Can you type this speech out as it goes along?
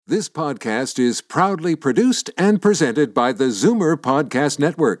This podcast is proudly produced and presented by the Zoomer Podcast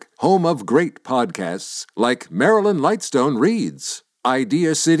Network, home of great podcasts like Marilyn Lightstone Reads,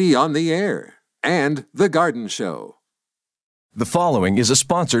 Idea City on the Air, and The Garden Show. The following is a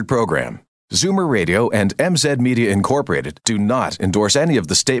sponsored program. Zoomer Radio and MZ Media Incorporated do not endorse any of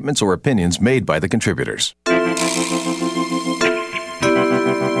the statements or opinions made by the contributors.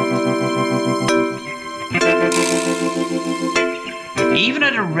 Even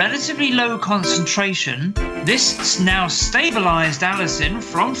at a relatively low concentration, this now stabilized allicin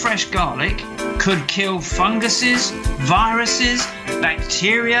from fresh garlic could kill funguses, viruses,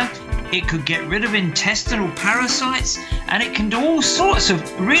 bacteria. It could get rid of intestinal parasites, and it can do all sorts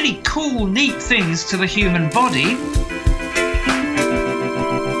of really cool, neat things to the human body.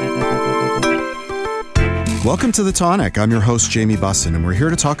 Welcome to The Tonic. I'm your host, Jamie Bussin, and we're here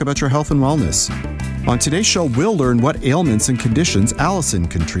to talk about your health and wellness. On today's show, we'll learn what ailments and conditions allicin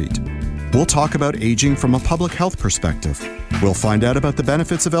can treat. We'll talk about aging from a public health perspective. We'll find out about the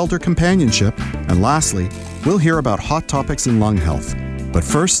benefits of elder companionship. And lastly, we'll hear about hot topics in lung health. But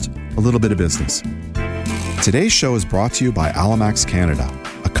first, a little bit of business. Today's show is brought to you by Alamax Canada,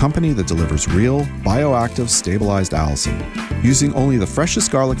 a company that delivers real, bioactive, stabilized allicin. Using only the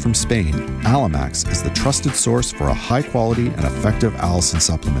freshest garlic from Spain, Alamax is the trusted source for a high-quality and effective allicin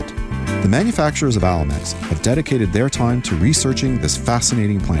supplement. The manufacturers of Alamax have dedicated their time to researching this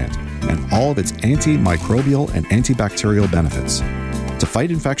fascinating plant and all of its antimicrobial and antibacterial benefits. To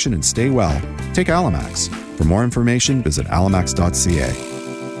fight infection and stay well, take Alamax. For more information, visit alamax.ca.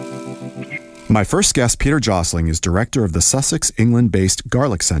 My first guest, Peter Josling, is director of the Sussex, England-based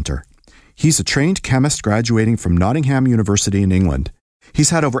Garlic Centre. He's a trained chemist graduating from Nottingham University in England.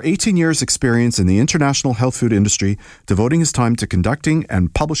 He's had over 18 years' experience in the international health food industry, devoting his time to conducting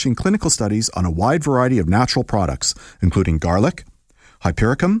and publishing clinical studies on a wide variety of natural products, including garlic,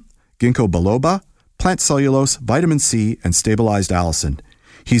 hypericum, ginkgo biloba, plant cellulose, vitamin C, and stabilized allicin.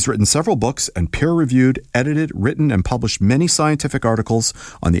 He's written several books and peer-reviewed, edited, written, and published many scientific articles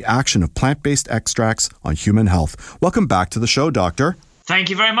on the action of plant-based extracts on human health. Welcome back to the show, Doctor.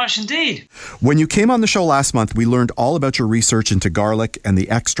 Thank you very much indeed. When you came on the show last month, we learned all about your research into garlic and the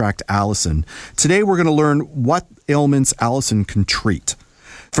extract allicin. Today, we're going to learn what ailments allicin can treat.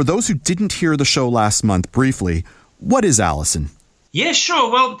 For those who didn't hear the show last month, briefly, what is allicin? Yeah,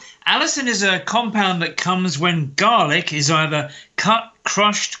 sure. Well, allicin is a compound that comes when garlic is either cut,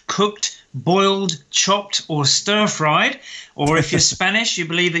 crushed, cooked, boiled, chopped, or stir-fried. Or if you're Spanish, you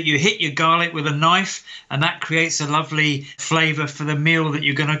believe that you hit your garlic with a knife and that creates a lovely flavor for the meal that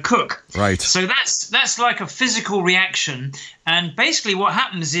you're going to cook. Right. So that's like a physical reaction. And basically what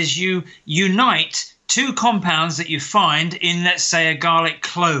happens is you unite two compounds that you find in, let's say, a garlic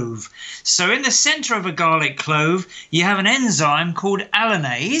clove. So in the center of a garlic clove, you have an enzyme called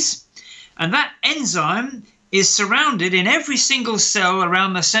allinase, and that enzyme is surrounded in every single cell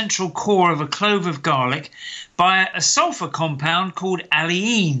around the central core of a clove of garlic by a sulfur compound called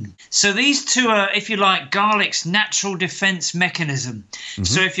alliine. So these two are, if you like, garlic's natural defense mechanism. Mm-hmm.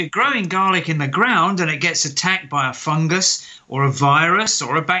 So if you're growing garlic in the ground and it gets attacked by a fungus or a virus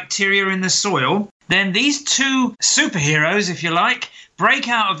or a bacteria in the soil, then these two superheroes, if you like, break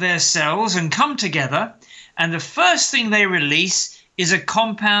out of their cells and come together, and the first thing they release is a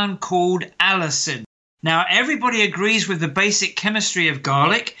compound called allicin. Now, everybody agrees with the basic chemistry of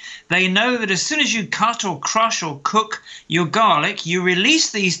garlic. They know that as soon as you cut or crush or cook your garlic, you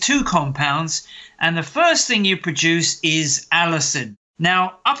release these two compounds, and the first thing you produce is allicin.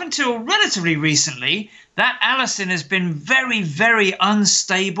 Now, up until relatively recently, that allicin has been very, very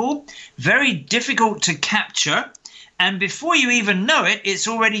unstable, very difficult to capture, and before you even know it, it's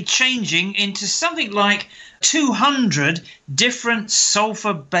already changing into something like 200 different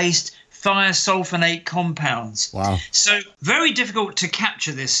sulfur-based thiosulfonate compounds. Wow. So very difficult to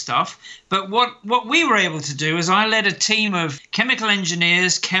capture this stuff. But what we were able to do is I led a team of chemical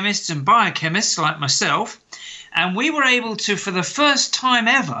engineers, chemists and biochemists like myself, and we were able to, for the first time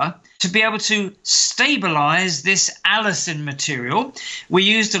ever, to be able to stabilize this allicin material. We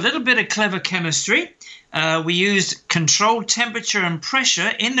used a little bit of clever chemistry. We used controlled temperature and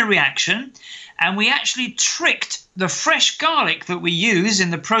pressure in the reaction, and we actually tricked the fresh garlic that we use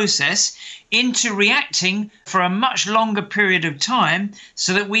in the process into reacting for a much longer period of time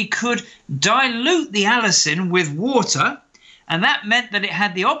so that we could dilute the allicin with water, and that meant that it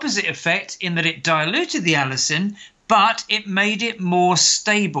had the opposite effect in that it diluted the allicin, but it made it more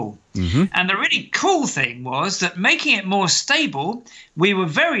stable. Mm-hmm. And the really cool thing was that making it more stable, we were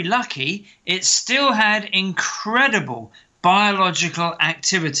very lucky, it still had incredible biological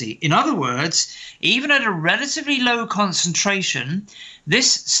activity. In other words, even at a relatively low concentration,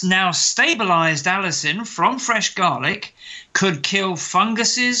 this now stabilized allicin from fresh garlic could kill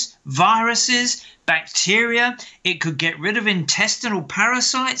funguses, viruses, bacteria. It could get rid of intestinal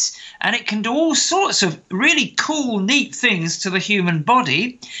parasites, and it can do all sorts of really cool, neat things to the human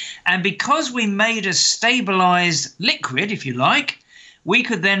body. And because we made a stabilized liquid, if you like, we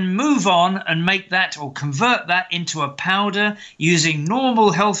could then move on and make that or convert that into a powder using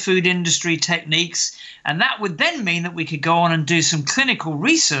normal health food industry techniques. And that would then mean that we could go on and do some clinical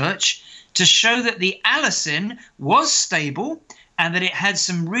research to show that the allicin was stable and that it had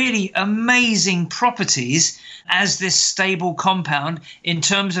some really amazing properties as this stable compound in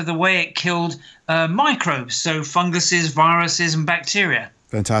terms of the way it killed microbes, so funguses, viruses, and bacteria.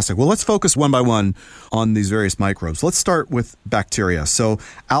 Fantastic. Well, let's focus one by one on these various microbes. Let's start with bacteria. So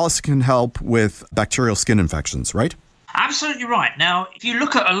allicin can help with bacterial skin infections, right? Absolutely right. Now, if you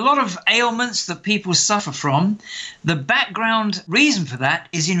look at a lot of ailments that people suffer from, the background reason for that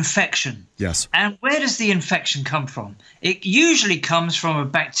is infection. Yes. And where does the infection come from? It usually comes from a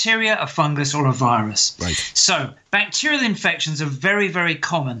bacteria, a fungus, or a virus. Right. So bacterial infections are very, very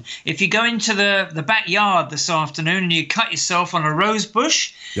common. If you go into the backyard this afternoon and you cut yourself on a rose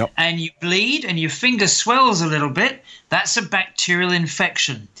bush and you bleed and your finger swells a little bit, that's a bacterial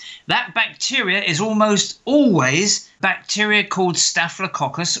infection. That bacteria is almost always bacteria called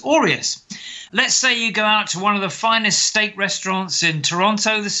Staphylococcus aureus. Let's say you go out to one of the finest steak restaurants in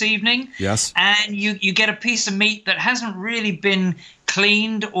Toronto this evening. Yes. And you get a piece of meat that hasn't really been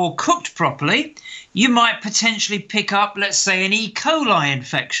cleaned or cooked properly. You might potentially pick up, let's say, an E. coli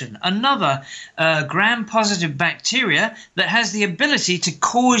infection, another gram-positive bacteria that has the ability to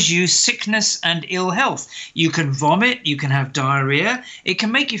cause you sickness and ill health. You can vomit, you can have diarrhea, it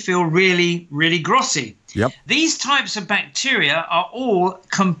can make you feel really, really grossy. Yep. These types of bacteria are all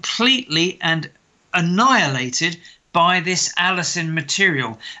completely and annihilated by this allicin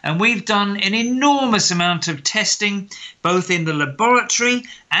material. And we've done an enormous amount of testing, both in the laboratory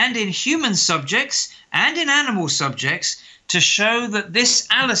and in human subjects and in animal subjects, to show that this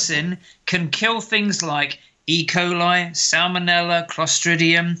allicin can kill things like E. coli, Salmonella,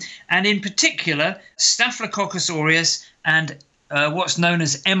 Clostridium, and in particular, Staphylococcus aureus and what's known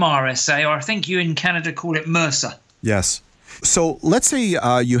as MRSA, or I think you in Canada call it MRSA. Yes. So let's say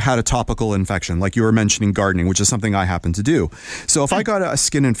you had a topical infection, like you were mentioning gardening, which is something I happen to do. So if I got a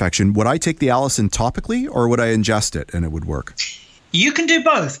skin infection, would I take the allicin topically or would I ingest it and it would work? You can do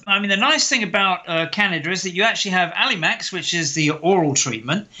both. I mean, the nice thing about Canada is that you actually have Alimax, which is the oral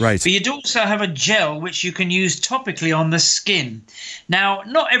treatment. Right. But you do also have a gel, which you can use topically on the skin. Now,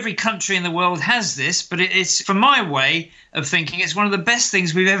 not every country in the world has this, but it's, for my way of thinking, it's one of the best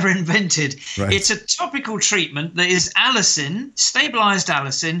things we've ever invented. Right. It's a topical treatment that is allicin, stabilized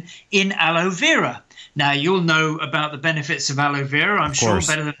allicin, in aloe vera. Now, you'll know about the benefits of aloe vera, I'm sure,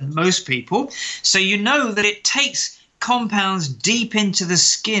 better than most people. So you know that it takes compounds deep into the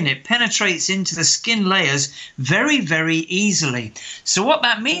skin. It penetrates into the skin layers very, very easily. So what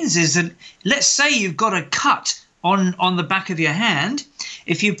that means is that, let's say you've got a cut on the back of your hand.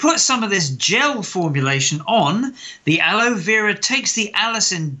 If you put some of this gel formulation on, the aloe vera takes the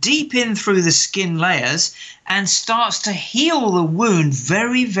allicin deep in through the skin layers and starts to heal the wound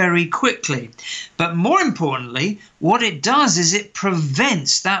very, very quickly. But more importantly, what it does is it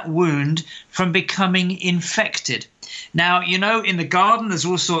prevents that wound from becoming infected. Now, you know, in the garden, there's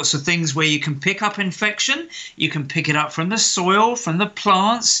all sorts of things where you can pick up infection. You can pick it up from the soil, from the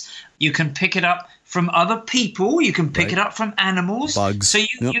plants. You can pick it up from other people. You can pick it up from animals. Bugs. So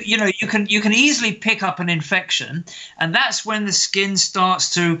you can easily pick up an infection, and that's when the skin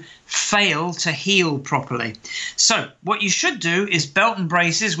starts to fail to heal properly. So what you should do is belt and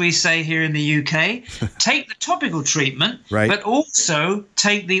braces, we say here in the UK. Take the topical treatment, but also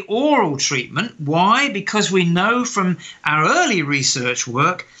take the oral treatment. Why? Because we know from our early research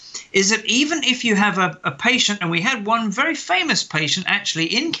work is that even if you have a patient, and we had one very famous patient actually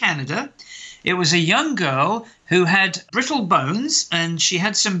in Canada. It was a young girl who had brittle bones, and she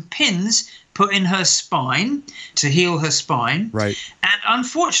had some pins put in her spine to heal her spine. Right. And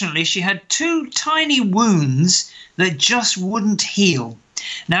unfortunately, she had 2 tiny wounds that just wouldn't heal.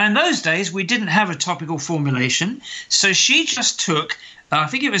 Now, in those days, we didn't have a topical formulation, so she just took, I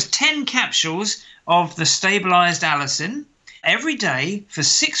think it was 10 capsules of the stabilized allicin every day for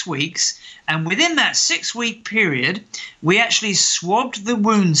 6 weeks. And within that 6-week period, we actually swabbed the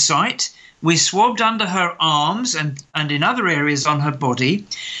wound site. We swabbed under her arms and in other areas on her body,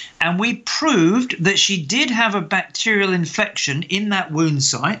 and we proved that she did have a bacterial infection in that wound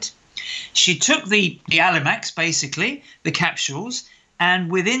site. She took the Alimax, basically, the capsules,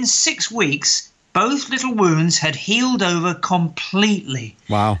 and within 6 weeks, both little wounds had healed over completely.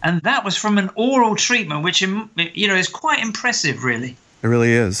 Wow. And that was from an oral treatment, which, is quite impressive, really. It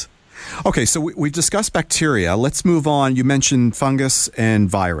really is. Okay, so we've discussed bacteria. Let's move on. You mentioned fungus and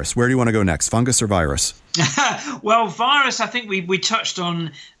virus. Where do you want to go next, fungus or virus? Well, virus, I think we touched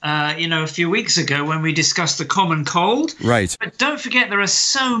on, a few weeks ago when we discussed the common cold. Right. But don't forget there are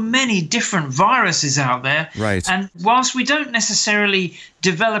so many different viruses out there. Right. And whilst we don't necessarily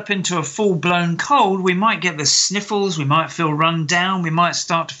develop into a full-blown cold, we might get the sniffles, we might feel run down, we might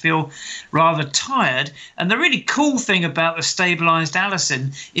start to feel rather tired. And the really cool thing about the stabilized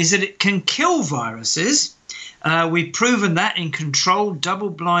allicin is that it can kill viruses. We've proven that in controlled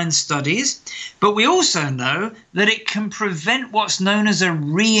double-blind studies, but we also know that it can prevent what's known as a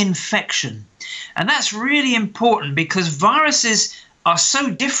reinfection. And that's really important because viruses are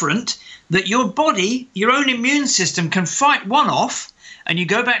so different that your body, your own immune system, can fight one off and you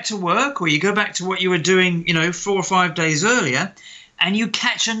go back to work or you go back to what you were doing, 4 or 5 days earlier, and you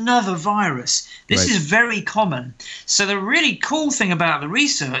catch another virus. This is very common. So the really cool thing about the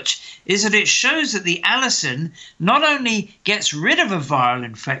research is that it shows that the allicin not only gets rid of a viral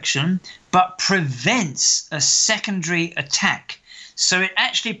infection, but prevents a secondary attack. So it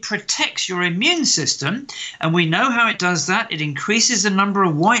actually protects your immune system, and we know how it does that. It increases the number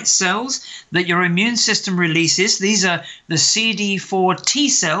of white cells that your immune system releases. These are the CD4 T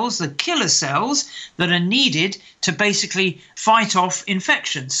cells, the killer cells that are needed to basically fight off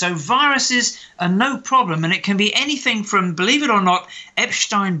infection. So viruses are no problem, and it can be anything from, believe it or not,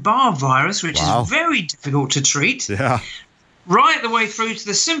 Epstein-Barr virus, which is very difficult to treat. Yeah. Right the way through to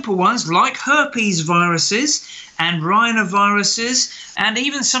the simple ones like herpes viruses and rhinoviruses and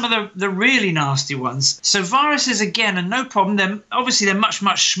even some of the really nasty ones. So viruses, again, are no problem. They're much,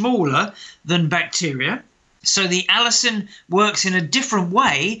 much smaller than bacteria. So the allicin works in a different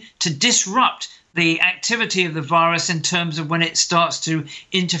way to disrupt the activity of the virus in terms of when it starts to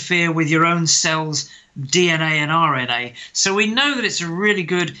interfere with your own cells' DNA and RNA. So we know that it's a really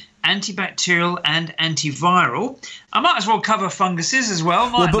good antibacterial and antiviral. I might as well cover funguses as well.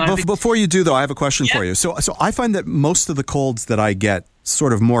 Before you do, though, I have a question for you. So I find that most of the colds that I get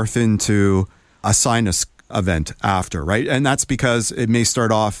sort of morph into a sinus event after, right? And that's because it may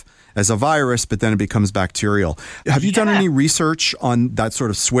start off as a virus, but then it becomes bacterial. Have you done any research on that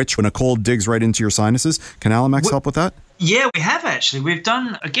sort of switch when a cold digs right into your sinuses? Can Alimax help with that? Yeah, we have actually. We've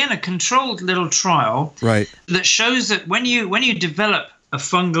done, again, a controlled little trial that shows that when you develop a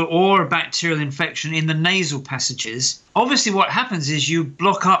fungal or a bacterial infection in the nasal passages, obviously what happens is you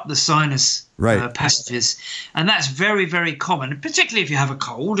block up the sinus passages, and that's very, very common, particularly if you have a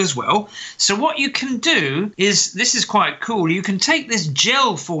cold as well. So what you can do is, this is quite cool, you can take this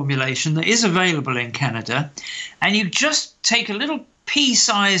gel formulation that is available in Canada, and you just take a little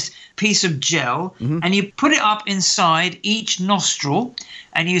pea-sized piece of gel and you put it up inside each nostril,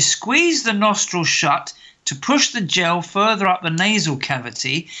 and you squeeze the nostril shut to push the gel further up the nasal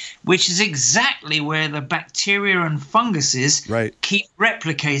cavity, which is exactly where the bacteria and funguses keep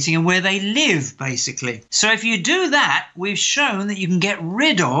replicating and where they live, basically. So if you do that, we've shown that you can get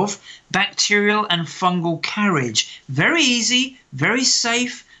rid of bacterial and fungal carriage. Very easy, very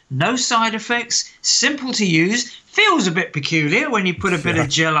safe, no side effects, simple to use. Feels a bit peculiar when you put a bit of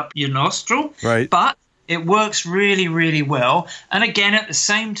gel up your nostril, but it works really, really well. And again, at the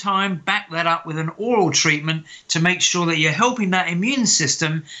same time, back that up with an oral treatment to make sure that you're helping that immune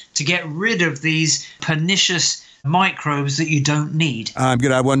system to get rid of these pernicious microbes that you don't need. I'm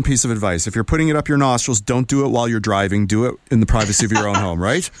going to add one piece of advice. If you're putting it up your nostrils, don't do it while you're driving. Do it in the privacy of your own home,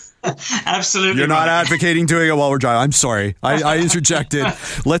 right? Absolutely. You're not advocating doing it while we're driving. I'm sorry. I interjected.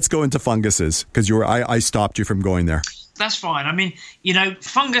 Let's go into funguses because I stopped you from going there. That's fine. I mean,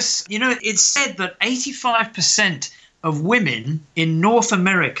 fungus, it's said that 85% of women in North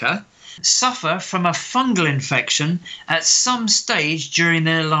America suffer from a fungal infection at some stage during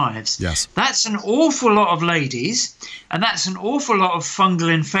their lives. Yes. That's an awful lot of ladies, and that's an awful lot of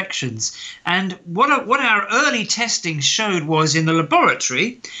fungal infections. And what our early testing showed was in the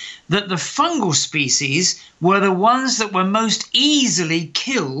laboratory that the fungal species were the ones that were most easily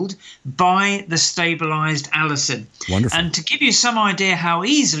killed by the stabilized allicin. Wonderful. And to give you some idea how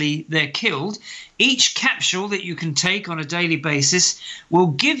easily they're killed, each capsule that you can take on a daily basis will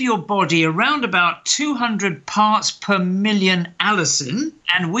give your body around about 200 parts per million allicin.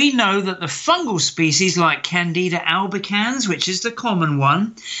 And we know that the fungal species like Candida albicans, which is the common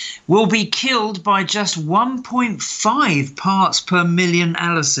one, will be killed by just 1.5 parts per million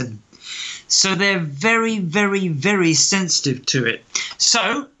allicin. So they're very, very, very sensitive to it.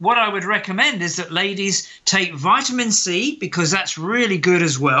 So what I would recommend is that ladies take vitamin C, because that's really good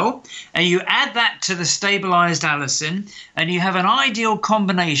as well. And you add that to the stabilized allicin, and you have an ideal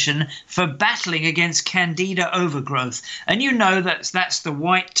combination for battling against candida overgrowth. And you know that's the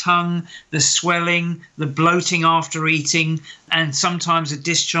white tongue, the swelling, the bloating after eating, and sometimes a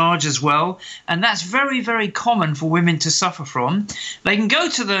discharge as well. And that's very, very common for women to suffer from. They can go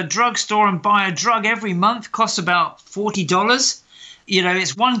to the drugstore and buy a drug every month, costs about $40.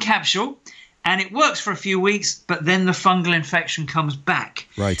 It's one capsule, and it works for a few weeks, but then the fungal infection comes back.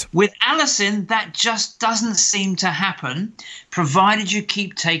 Right. With allicin, that just doesn't seem to happen, provided you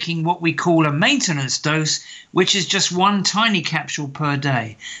keep taking what we call a maintenance dose, which is just one tiny capsule per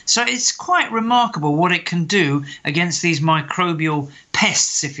day. So it's quite remarkable what it can do against these microbial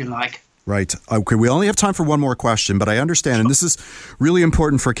pests, if you like. Right. Okay, we only have time for one more question, but I understand, and this is really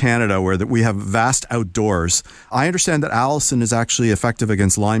important for Canada where we have vast outdoors. I understand that allicin is actually effective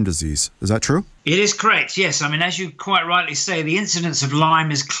against Lyme disease. Is that true? It is correct, yes. I mean, as you quite rightly say, the incidence of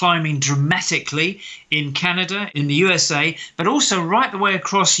Lyme is climbing dramatically in Canada, in the USA, but also right the way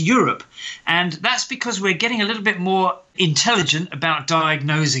across Europe. And that's because we're getting a little bit more intelligent about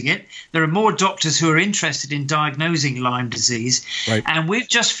diagnosing it. There are more doctors who are interested in diagnosing Lyme disease. Right. And we've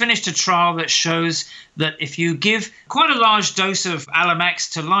just finished a trial that shows that if you give quite a large dose of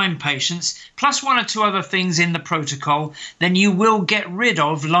Alamax to Lyme patients, plus one or two other things in the protocol, then you will get rid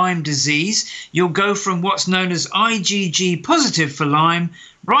of Lyme disease. You'll go from what's known as IgG positive for Lyme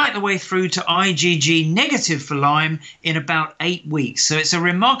right the way through to IgG negative for Lyme in about 8 weeks. So it's a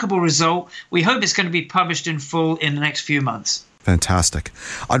remarkable result. We hope it's going to be published in full in the next few months. Fantastic.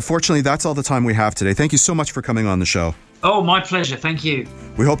 Unfortunately, that's all the time we have today. Thank you so much for coming on the show. Oh, my pleasure. Thank you.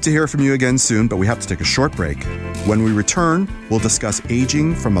 We hope to hear from you again soon, but we have to take a short break. When we return, we'll discuss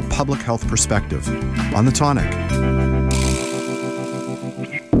aging from a public health perspective on The Tonic.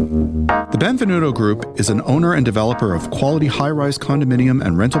 The Benvenuto Group is an owner and developer of quality high-rise condominium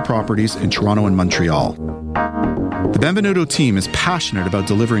and rental properties in Toronto and Montreal. The Benvenuto team is passionate about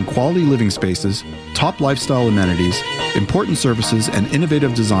delivering quality living spaces, top lifestyle amenities, important services, and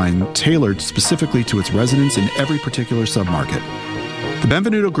innovative design tailored specifically to its residents in every particular submarket. The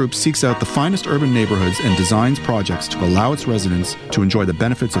Benvenuto Group seeks out the finest urban neighborhoods and designs projects to allow its residents to enjoy the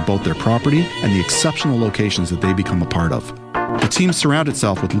benefits of both their property and the exceptional locations that they become a part of. The team surrounds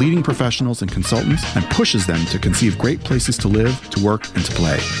itself with leading professionals and consultants and pushes them to conceive great places to live, to work, and to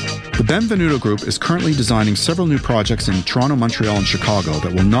play. The Benvenuto Group is currently designing several new projects in Toronto, Montreal, and Chicago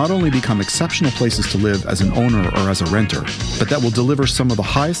that will not only become exceptional places to live as an owner or as a renter, but that will deliver some of the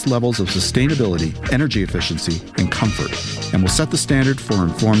highest levels of sustainability, energy efficiency, and comfort, and will set the standard for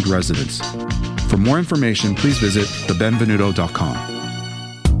informed residents. For more information, please visit thebenvenuto.com.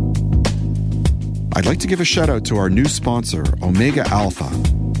 I'd like to give a shout out to our new sponsor, Omega Alpha.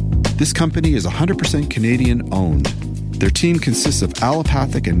 This company is 100% Canadian owned. Their team consists of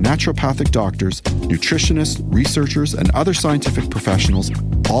allopathic and naturopathic doctors, nutritionists, researchers, and other scientific professionals,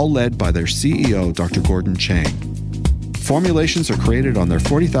 all led by their CEO, Dr. Gordon Chang. Formulations are created on their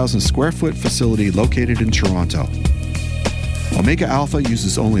 40,000 square foot facility located in Toronto. Omega Alpha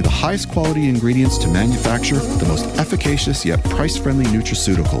uses only the highest quality ingredients to manufacture the most efficacious yet price-friendly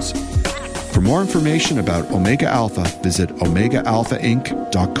nutraceuticals. For more information about Omega Alpha, visit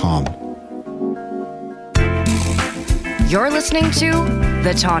OmegaAlphaInc.com. You're listening to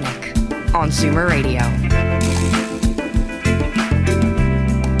The Tonic on Zoomer Radio.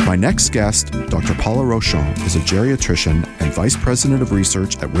 My next guest, Dr. Paula Rochon, is a geriatrician and Vice President of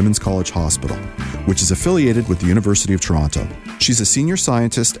Research at Women's College Hospital, which is affiliated with the University of Toronto. She's a senior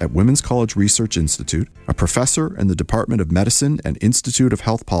scientist at Women's College Research Institute, a professor in the Department of Medicine and Institute of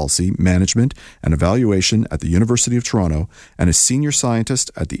Health Policy, Management, and Evaluation at the University of Toronto, and a senior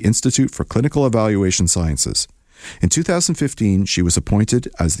scientist at the Institute for Clinical Evaluation Sciences. In 2015, she was appointed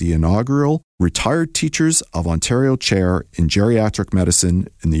as the inaugural Retired Teachers of Ontario Chair in Geriatric Medicine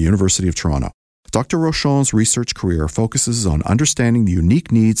in the University of Toronto. Dr. Rochon's research career focuses on understanding the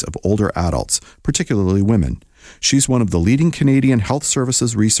unique needs of older adults, particularly women. She's one of the leading Canadian health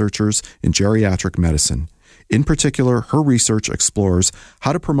services researchers in geriatric medicine. In particular, her research explores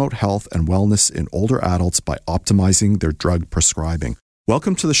how to promote health and wellness in older adults by optimizing their drug prescribing.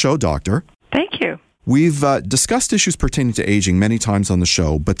 Welcome to the show, Doctor. Thank you. We've discussed issues pertaining to aging many times on the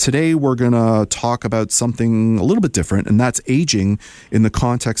show, but today we're going to talk about something a little bit different, and that's aging in the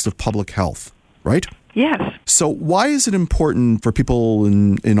context of public health, right? Yes. So why is it important for people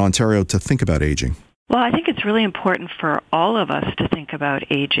in Ontario to think about aging? Well, I think it's really important for all of us to think about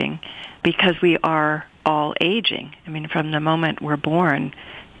aging because we are all aging. I mean, from the moment we're born,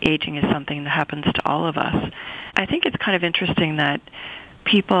 aging is something that happens to all of us. I think it's kind of interesting that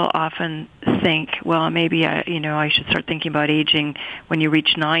people often think, well, maybe I should start thinking about aging when you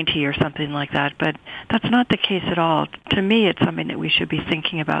reach 90 or something like that, but that's not the case at all. To me, it's something that we should be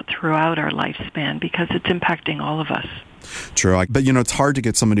thinking about throughout our lifespan because it's impacting all of us. True. But, it's hard to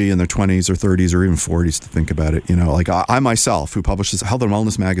get somebody in their 20s or 30s or even 40s to think about it. Like I myself, who publishes Health and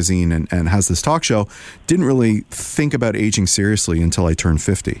Wellness magazine and has this talk show, didn't really think about aging seriously until I turned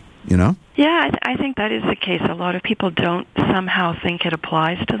 50, Yeah, I think that is the case. A lot of people don't somehow think it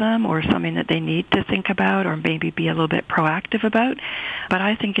applies to them or something that they need to think about or maybe be a little bit proactive about. But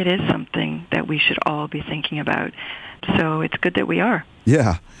I think it is something that we should all be thinking about. So it's good that we are.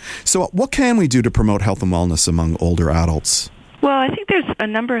 Yeah. So what can we do to promote health and wellness among older adults? Well, I think there's a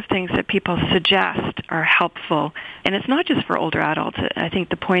number of things that people suggest are helpful, and it's not just for older adults. I think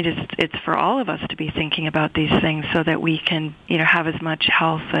the point is it's for all of us to be thinking about these things so that we can, have as much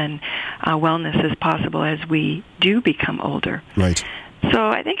health and wellness as possible as we do become older. Right. So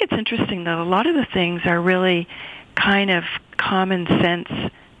I think it's interesting, though. A lot of the things are really kind of common sense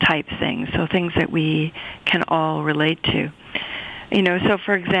type things, so things that we can all relate to. So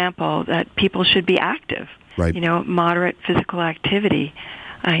for example, that people should be active. Right. Moderate physical activity.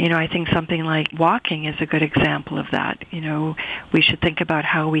 I think something like walking is a good example of that. We should think about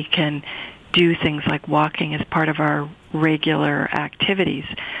how we can do things like walking as part of our regular activities.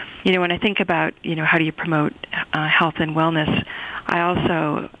 When I think about, how do you promote health and wellness, I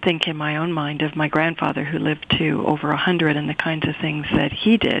also think in my own mind of my grandfather who lived to over 100 and the kinds of things that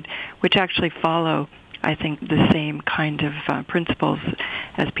he did, which actually follow, I think, the same kind of principles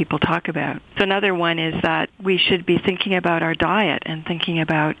as people talk about. So another one is that we should be thinking about our diet and thinking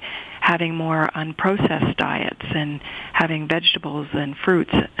about having more unprocessed diets and having vegetables and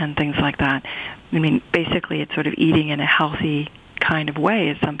fruits and things like that. Basically it's sort of eating in a healthy kind of way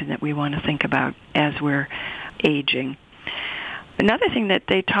is something that we want to think about as we're aging. Another thing that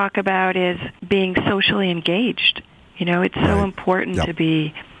they talk about is being socially engaged. It's so important to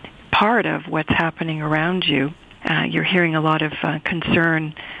be part of what's happening around you. You're hearing a lot of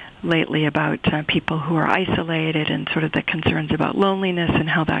concern lately about people who are isolated and sort of the concerns about loneliness and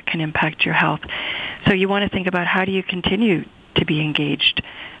how that can impact your health. So you want to think about how do you continue to be engaged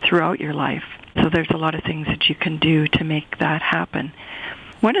throughout your life. So there's a lot of things that you can do to make that happen.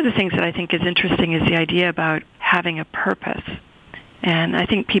 One of the things that I think is interesting is the idea about having a purpose. And I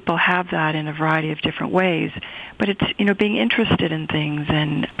think people have that in a variety of different ways. But it's, being interested in things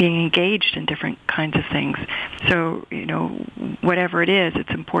and being engaged in different kinds of things. So, whatever it is, it's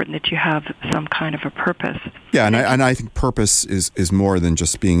important that you have some kind of a purpose. Yeah, and I think purpose is more than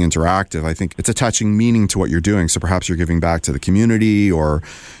just being interactive. I think it's attaching meaning to what you're doing. So perhaps you're giving back to the community, or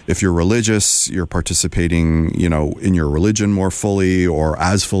if you're religious, you're participating, in your religion more fully or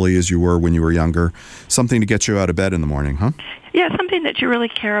as fully as you were when you were younger. Something to get you out of bed in the morning, huh? Yeah, something that you really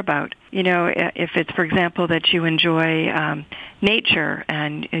care about. If it's, for example, that you enjoy nature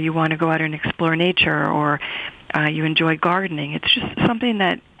and you want to go out and explore nature, or you enjoy gardening. It's just something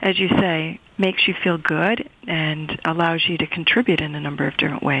that, as you say, makes you feel good and allows you to contribute in a number of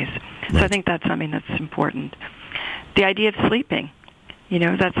different ways. Right. So I think that's something that's important. The idea of sleeping,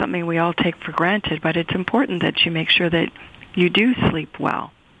 that's something we all take for granted, but it's important that you make sure that you do sleep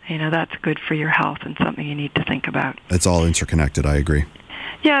well. That's good for your health and something you need to think about. It's all interconnected, I agree.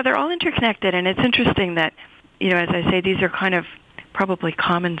 Yeah, they're all interconnected, and it's interesting that, as I say, these are kind of probably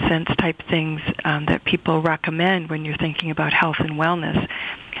common sense type things that people recommend when you're thinking about health and wellness.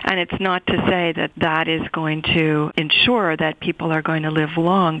 And it's not to say that that is going to ensure that people are going to live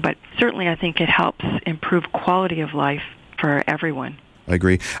long, but certainly I think it helps improve quality of life for everyone. I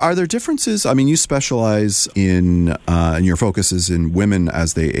agree. Are there differences? You specialize in, and your focus is in women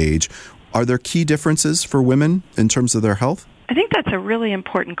as they age. Are there key differences for women in terms of their health? I think that's a really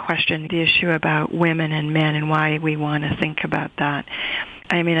important question, the issue about women and men and why we want to think about that.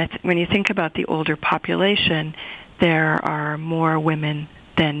 When you think about the older population, there are more women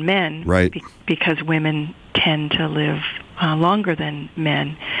than men, right? Because women tend to live longer than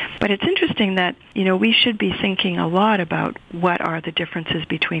men. But it's interesting that, we should be thinking a lot about what are the differences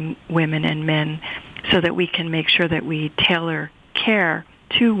between women and men so that we can make sure that we tailor care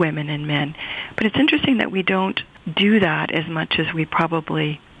to women and men. But it's interesting that we don't do that as much as we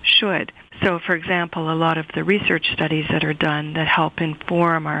probably should. So, for example, a lot of the research studies that are done that help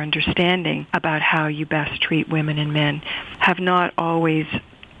inform our understanding about how you best treat women and men have not always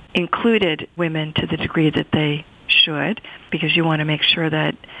included women to the degree that they should, because you want to make sure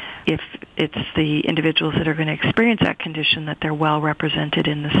that if it's the individuals that are going to experience that condition, that they're well represented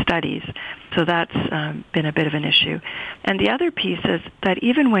in the studies. So that's been a bit of an issue. And the other piece is that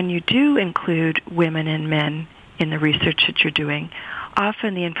even when you do include women and men in the research that you're doing,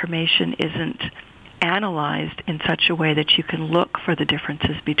 often the information isn't analyzed in such a way that you can look for the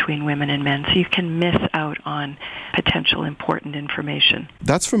differences between women and men, so you can miss out on potential important information.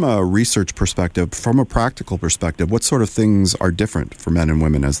 That's from a research perspective. From a practical perspective, what sort of things are different for men and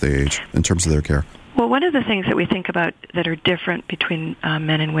women as they age in terms of their care? Well, one of the things that we think about that are different between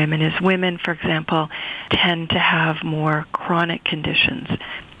men and women is women, for example, tend to have more chronic conditions.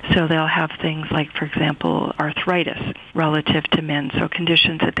 So they'll have things like, for example, arthritis relative to men, so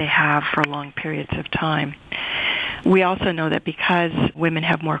conditions that they have for long periods of time. We also know that because women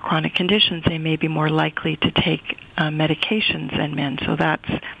have more chronic conditions, they may be more likely to take medications than men. So that's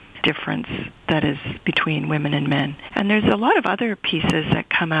difference that is between women and men. And there's a lot of other pieces that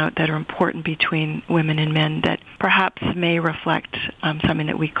come out that are important between women and men that perhaps may reflect something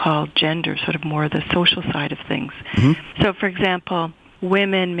that we call gender, sort of more the social side of things. Mm-hmm. So, for example,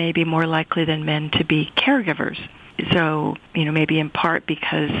 women may be more likely than men to be caregivers. So, maybe in part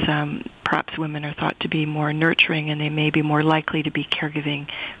because perhaps women are thought to be more nurturing and they may be more likely to be caregiving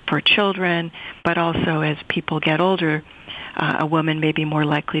for children, but also as people get older, a woman may be more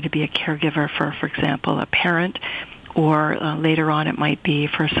likely to be a caregiver for example, a parent, or later on it might be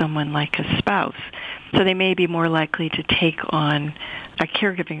for someone like a spouse. So they may be more likely to take on a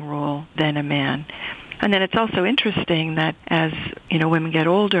caregiving role than a man. And then it's also interesting that as, women get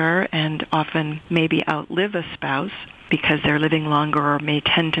older and often maybe outlive a spouse because they're living longer or may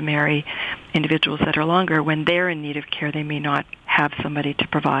tend to marry individuals that are longer, when they're in need of care, they may not have somebody to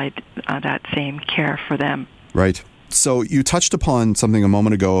provide that same care for them. Right. So you touched upon something a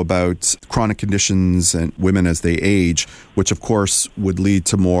moment ago about chronic conditions and women as they age, which of course would lead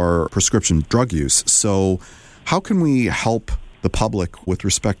to more prescription drug use. So how can we help the public with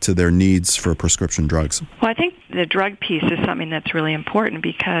respect to their needs for prescription drugs? Well, I think the drug piece is something that's really important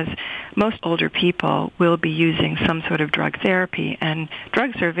because most older people will be using some sort of drug therapy, and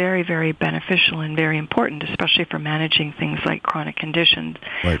drugs are very, very beneficial and very important, especially for managing things like chronic conditions.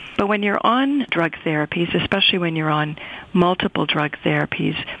 Right. But when you're on drug therapies, especially when you're on multiple drug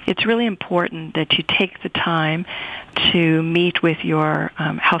therapies, it's really important that you take the time to meet with your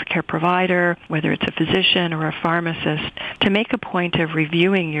healthcare provider, whether it's a physician or a pharmacist, to make a point of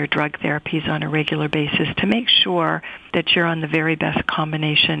reviewing your drug therapies on a regular basis to make sure that you're on the very best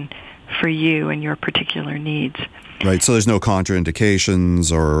combination for you and your particular needs. Right, so there's no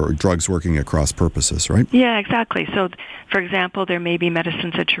contraindications or drugs working at cross purposes, right? Yeah, exactly. So, for example, there may be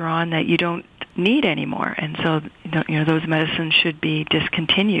medicines that you're on that you don't need anymore, and so those medicines should be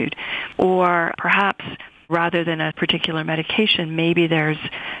discontinued. Or perhaps rather than a particular medication, maybe there's,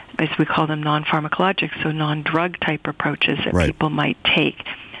 as we call them, non-pharmacologic, so non-drug type approaches that right. people might take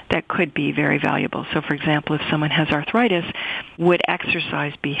that could be very valuable. So, for example, if someone has arthritis, would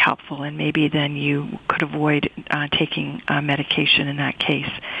exercise be helpful? And maybe then you could avoid taking medication in that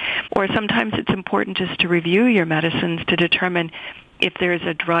case. Or sometimes it's important just to review your medicines to determine if there's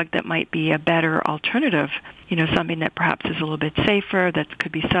a drug that might be a better alternative, something that perhaps is a little bit safer, that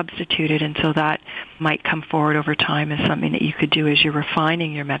could be substituted, and so that might come forward over time as something that you could do as you're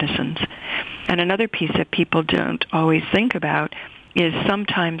refining your medicines. And another piece that people don't always think about is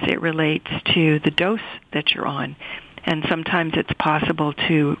sometimes it relates to the dose that you're on. And sometimes it's possible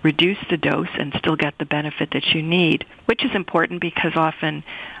to reduce the dose and still get the benefit that you need, which is important because often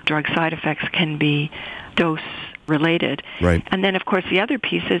drug side effects can be dose related. Right. And then, of course, the other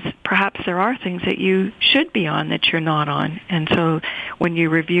piece is perhaps there are things that you should be on that you're not on. And so when you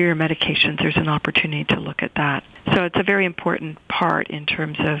review your medications, there's an opportunity to look at that. So it's a very important part in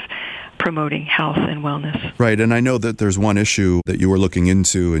terms of promoting health and wellness. Right, and I know that there's one issue that you were looking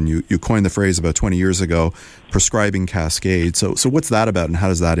into, and you coined the phrase about 20 years ago, prescribing cascades. So what's that about, and how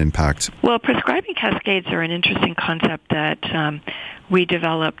does that impact? Well, prescribing cascades are an interesting concept that we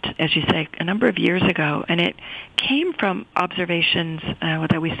developed, as you say, a number of years ago, and it came from observations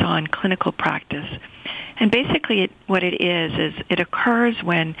that we saw in clinical practice. And basically what it is it occurs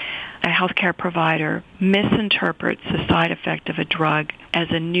when a healthcare provider misinterprets the side effect of a drug as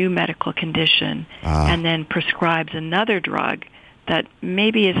a new medical condition and then prescribes another drug that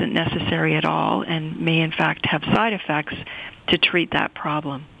maybe isn't necessary at all and may in fact have side effects to treat that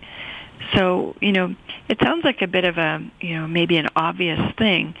problem. So, it sounds like a bit of a, maybe an obvious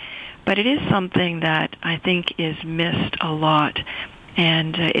thing, but it is something that I think is missed a lot.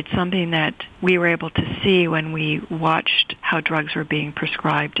 And it's something that we were able to see when we watched how drugs were being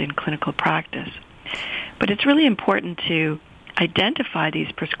prescribed in clinical practice. But it's really important to identify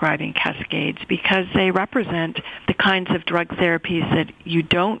these prescribing cascades because they represent the kinds of drug therapies that you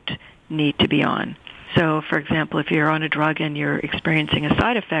don't need to be on. So, for example, if you're on a drug and you're experiencing a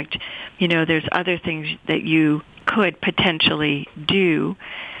side effect, there's other things that you could potentially do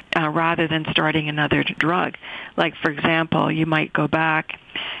rather than starting another drug. Like, for example, you might go back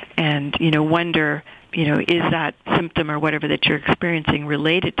and, wonder, is that symptom or whatever that you're experiencing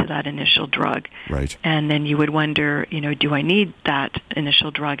related to that initial drug? Right. And then you would wonder, do I need that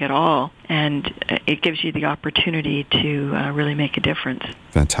initial drug at all? And it gives you the opportunity to really make a difference.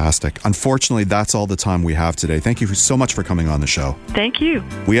 Fantastic. Unfortunately, that's all the time we have today. Thank you so much for coming on the show. Thank you.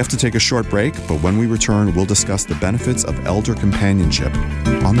 We have to take a short break, but when we return, we'll discuss the benefits of elder companionship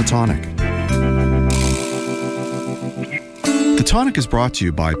on The Tonic. The Tonic is brought to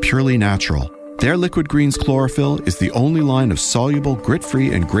you by Purely Natural. Their Liquid Greens Chlorophyll is the only line of soluble,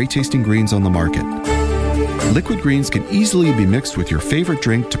 grit-free, and great-tasting greens on the market. Liquid greens can easily be mixed with your favorite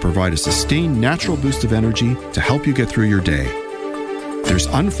drink to provide a sustained natural boost of energy to help you get through your day. There's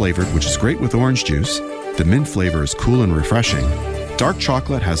unflavored, which is great with orange juice. The mint flavor is cool and refreshing. Dark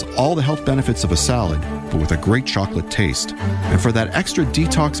chocolate has all the health benefits of a salad, but with a great chocolate taste. And for that extra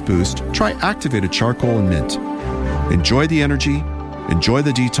detox boost, try activated charcoal and mint. Enjoy the energy, enjoy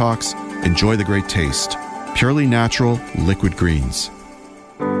the detox, enjoy the great taste. Purely Natural Liquid Greens.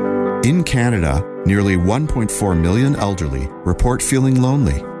 In Canada, nearly 1.4 million elderly report feeling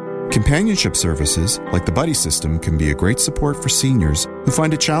lonely. Companionship services like the Buddy System can be a great support for seniors who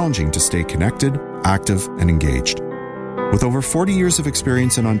find it challenging to stay connected, active, and engaged. With over 40 years of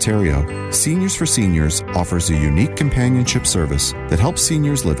experience in Ontario, Seniors for Seniors offers a unique companionship service that helps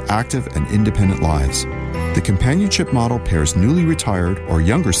seniors live active and independent lives. The companionship model pairs newly retired or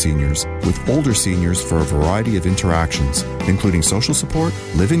younger seniors with older seniors for a variety of interactions, including social support,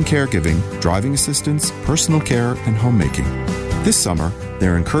 live-in caregiving, driving assistance, personal care, and homemaking. This summer,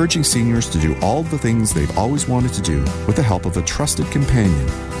 they're encouraging seniors to do all the things they've always wanted to do with the help of a trusted companion.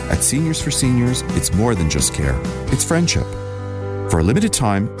 At Seniors for Seniors, it's more than just care. It's friendship. For a limited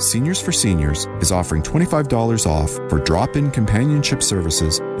time, Seniors for Seniors is offering $25 off for drop-in companionship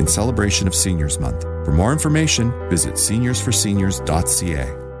services in celebration of Seniors Month. For more information, visit seniorsforseniors.ca.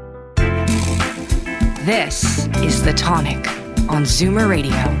 This is The Tonic on Zoomer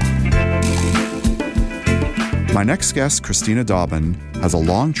Radio. My next guest, Christina Dobbin, has a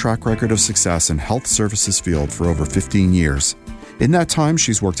long track record of success in health services field for over 15 years. In that time,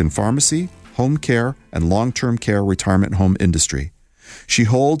 she's worked in pharmacy, home care, and long-term care retirement home industry. She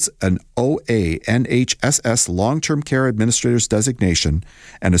holds an OA/NHSS Long-Term Care Administrator's designation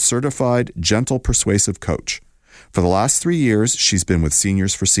and a certified gentle persuasive coach. For the last 3 years, she's been with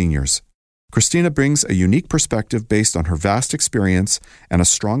Seniors for Seniors. Christina brings a unique perspective based on her vast experience and a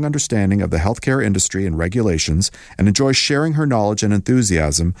strong understanding of the healthcare industry and regulations, and enjoys sharing her knowledge and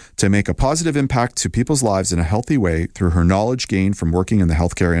enthusiasm to make a positive impact to people's lives in a healthy way through her knowledge gained from working in the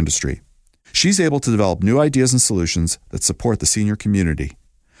healthcare industry. She's able to develop new ideas and solutions that support the senior community.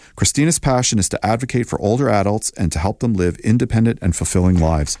 Christina's passion is to advocate for older adults and to help them live independent and fulfilling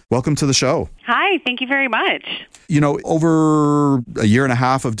lives. Welcome to the show. Hi, thank you very much. Over a year and a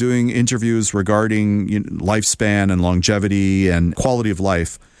half of doing interviews regarding lifespan and longevity and quality of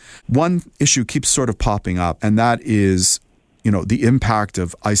life, one issue keeps sort of popping up, and that is, the impact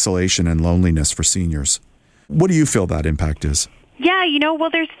of isolation and loneliness for seniors. What do you feel that impact is? Yeah,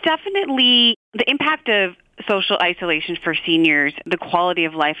 there's definitely the impact of social isolation for seniors, the quality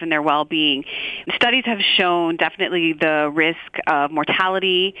of life and their well-being. Studies have shown definitely the risk of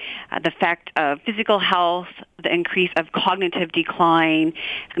mortality, the effect of physical health, the increase of cognitive decline,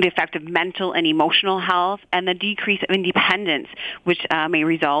 the effect of mental and emotional health, and the decrease of independence, which may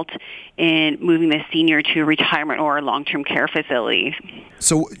result in moving the senior to a retirement or a long-term care facility.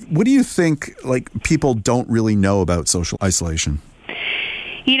 So what do you think, people don't really know about social isolation?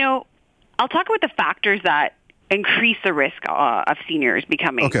 I'll talk about the factors that increase the risk of seniors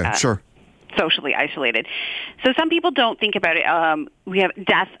becoming socially isolated. So some people don't think about it. We have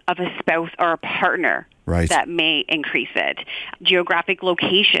death of a spouse or a partner that may increase it. Geographic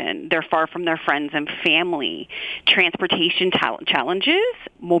location, they're far from their friends and family. Transportation challenges,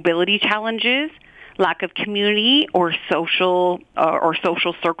 mobility challenges, lack of community or social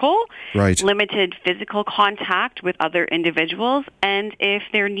circle, limited physical contact with other individuals, and if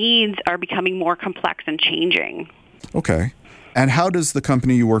their needs are becoming more complex and changing. Okay. And how does the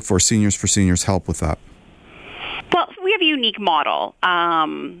company you work for, Seniors for Seniors, help with that? Well, we have a unique model.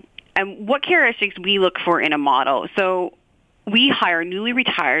 And what characteristics we look for in a model? So we hire newly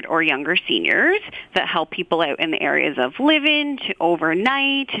retired or younger seniors that help people out in the areas of live-in, to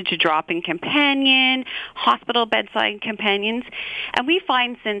overnight, to drop-in companion, hospital bedside companions. And we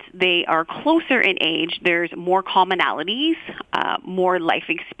find since they are closer in age, there's more commonalities, more life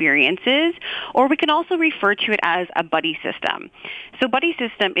experiences, or we can also refer to it as a buddy system. So buddy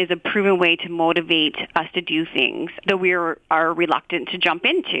system is a proven way to motivate us to do things that we are reluctant to jump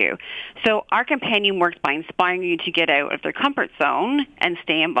into. So our companion works by inspiring you to get out of their comfort zone and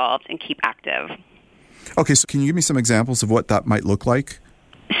stay involved and keep active. Okay, so can you give me some examples of what that might look like?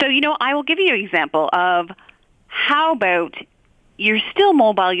 So, I will give you an example of how about you're still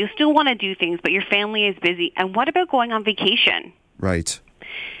mobile, you still want to do things, but your family is busy, and what about going on vacation? Right.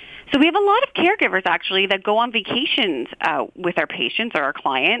 So we have a lot of caregivers, actually, that go on vacations with our patients or our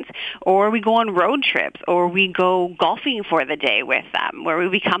clients, or we go on road trips, or we go golfing for the day with them, where we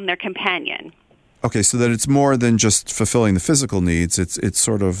become their companion. Okay, so that it's more than just fulfilling the physical needs. It's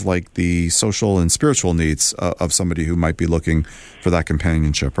sort of like the social and spiritual needs of somebody who might be looking for that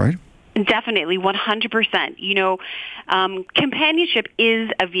companionship, right? Definitely, 100%. Companionship is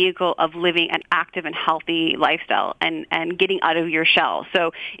a vehicle of living an active and healthy lifestyle and getting out of your shell.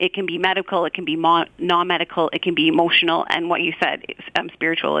 So it can be medical, it can be non-medical, it can be emotional, and what you said,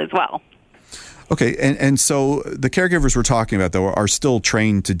 spiritual as well. Okay, and so the caregivers we're talking about, though, are still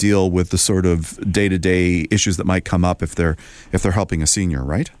trained to deal with the sort of day-to-day issues that might come up if they're helping a senior,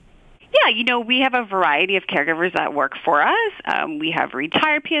 right? Yeah, we have a variety of caregivers that work for us. We have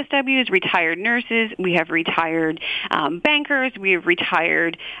retired PSWs, retired nurses, we have retired bankers, we have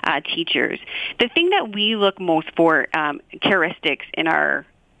retired teachers. The thing that we look most for characteristics in our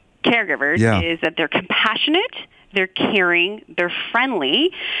caregivers is that they're compassionate, they're caring, they're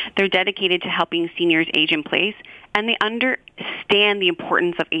friendly, they're dedicated to helping seniors age in place, and they understand the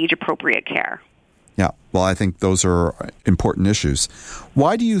importance of age-appropriate care. Yeah, well, I think those are important issues.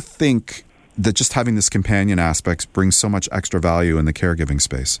 Why do you think that just having this companion aspect brings so much extra value in the caregiving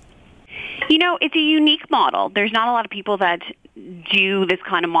space? It's a unique model. There's not a lot of people that do this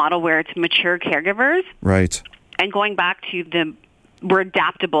kind of model where it's mature caregivers. Right. And going back to we're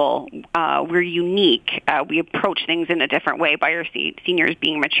adaptable, we're unique, we approach things in a different way by our seniors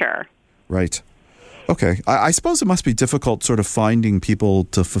being mature. Right. Okay. I suppose it must be difficult sort of finding people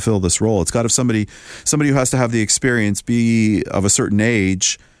to fulfill this role. It's got to be somebody who has to have the experience, be of a certain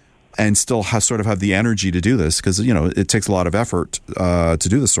age, and still have the energy to do this because, it takes a lot of effort to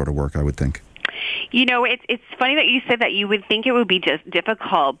do this sort of work, I would think. It's funny that you said that. You would think it would be just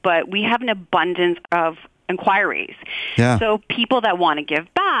difficult, but we have an abundance of inquiries. Yeah. So people that want to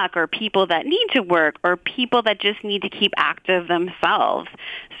give back, or people that need to work, or people that just need to keep active themselves.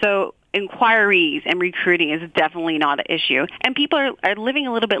 So inquiries and recruiting is definitely not an issue. And people are living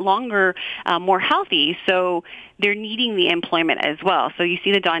a little bit longer, more healthy, so they're needing the employment as well. So you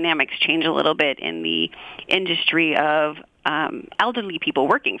see the dynamics change a little bit in the industry of elderly people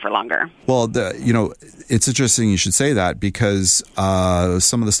working for longer. Well, it's interesting you should say that because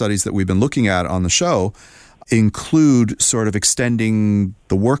some of the studies that we've been looking at on the show include sort of extending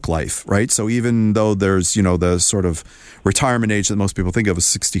the work life, right? So even though there's, the sort of retirement age that most people think of as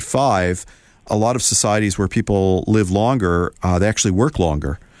 65, a lot of societies where people live longer, they actually work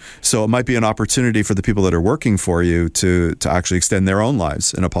longer. So it might be an opportunity for the people that are working for you to actually extend their own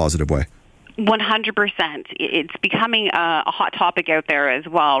lives in a positive way. 100%. It's becoming a hot topic out there as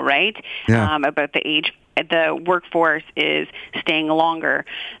well, right? Yeah. About the age. The workforce is staying longer.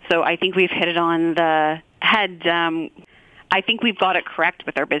 So I think we've hit it on the head. I think we've got it correct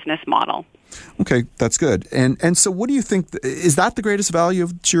with our business model. Okay, that's good. And so what do you think, is that the greatest value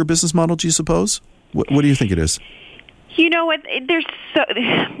to your business model, do you suppose? What do you think it is?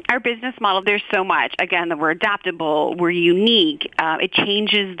 Our business model, there's so much. Again, that we're adaptable, we're unique. It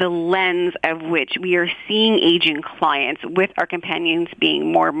changes the lens of which we are seeing aging clients with our companions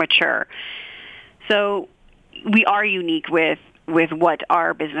being more mature. So we are unique with what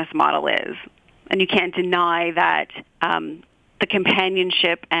our business model is. And you can't deny that the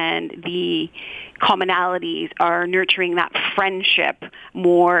companionship and the commonalities are nurturing that friendship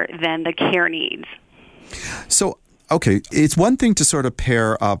more than the care needs. So, okay, it's one thing to sort of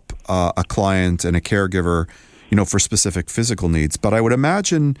pair up a client and a caregiver, for specific physical needs, but I would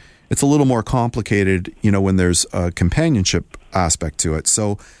imagine it's a little more complicated, when there's a companionship aspect to it.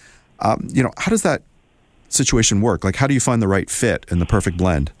 So, how does that situation work? Like, how do you find the right fit and the perfect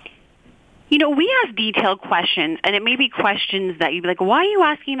blend? We ask detailed questions, and it may be questions that you'd be like, why are you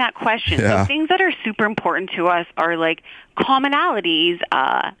asking that question? Yeah. So things that are super important to us are like commonalities,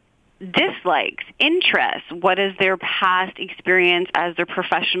 dislikes, interests? What is their past experience as their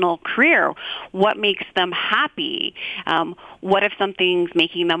professional career? What makes them happy? What if something's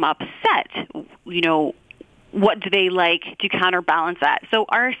making them upset? What do they like to counterbalance that? So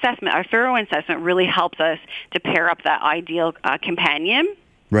our assessment, our thorough assessment, really helps us to pair up that ideal companion.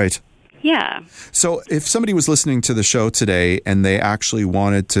 Right. Yeah. So if somebody was listening to the show today and they actually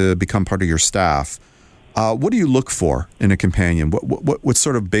wanted to become part of your staff, what do you look for in a companion? What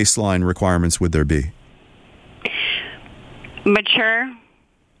sort of baseline requirements would there be? Mature,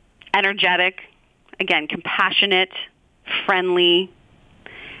 energetic, again, compassionate, friendly,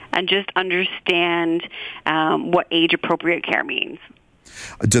 and just understand what age-appropriate care means.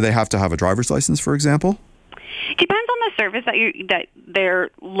 Do they have to have a driver's license, for example? Depends on the service that they're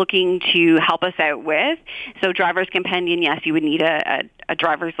looking to help us out with. So driver's companion, yes, you would need a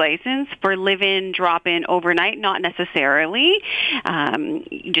driver's license. For live-in, drop-in, overnight, not necessarily.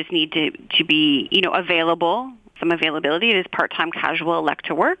 You just need to be, available. Some availability. It is part-time, casual, elect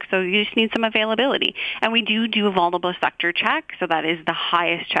to work, so you just need some availability. And we do a vulnerable sector check, so that is the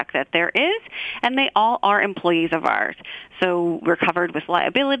highest check that there is, and they all are employees of ours. So we're covered with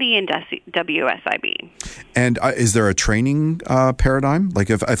liability and WSIB. And is there a training paradigm?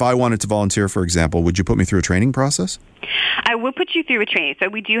 Like if I wanted to volunteer, for example, would you put me through a training process? I would put you through a training. So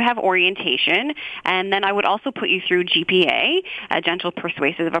we do have orientation, and then I would also put you through GPA, a gentle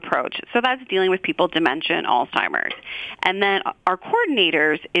persuasive approach. So that's dealing with people, dementia, and Alzheimer's. And then our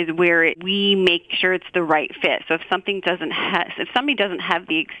coordinators is where we make sure it's the right fit. So if somebody doesn't have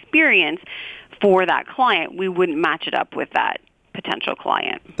the experience for that client, we wouldn't match it up with that potential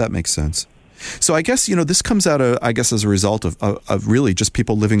client. That makes sense. So I guess, this comes out of, as a result of really just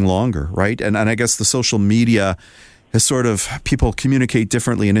people living longer, right? And I guess the social media has sort of, people communicate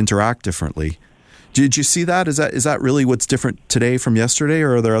differently and interact differently. Did you see that? Is that really what's different today from yesterday,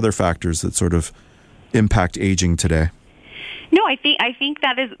 or are there other factors that sort of impact aging today? No, I think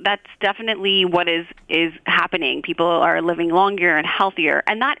that's definitely what is happening. People are living longer and healthier,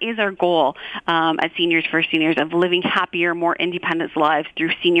 and that is our goal as Seniors for Seniors, of living happier, more independent lives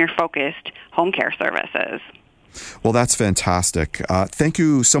through senior-focused home care services. Well, that's fantastic. Thank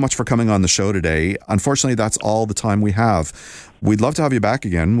you so much for coming on the show today. Unfortunately, that's all the time we have. We'd love to have you back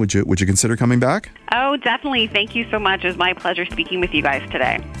again. Would you consider coming back? Oh, definitely. Thank you so much. It was my pleasure speaking with you guys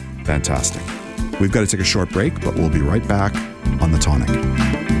today. Fantastic. We've got to take a short break, but we'll be right back on The Tonic.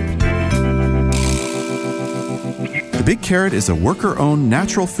 The Big Carrot is a worker-owned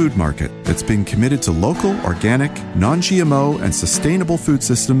natural food market that's been committed to local, organic, non-GMO, and sustainable food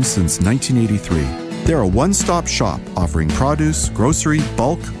systems since 1983. They're a one-stop shop offering produce, grocery,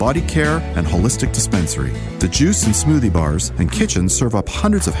 bulk, body care, and holistic dispensary. The juice and smoothie bars and kitchens serve up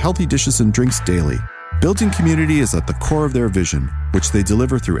hundreds of healthy dishes and drinks daily. Building community is at the core of their vision, which they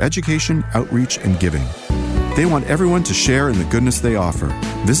deliver through education, outreach, and giving. They want everyone to share in the goodness they offer.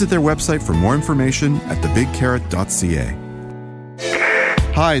 Visit their website for more information at thebigcarrot.ca.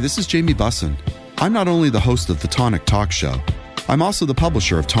 Hi, this is Jamie Bussin. I'm not only the host of the Tonic Talk Show, I'm also the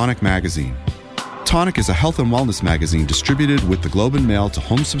publisher of Tonic Magazine. Tonic is a health and wellness magazine distributed with the Globe and Mail to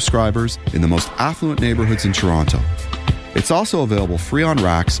home subscribers in the most affluent neighborhoods in Toronto. It's also available free on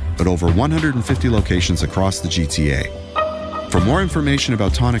racks at over 150 locations across the GTA. For more information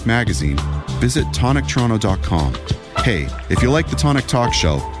about Tonic Magazine, visit tonictoronto.com. Hey, if you like the Tonic Talk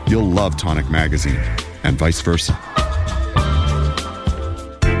Show, you'll love Tonic Magazine, and vice versa.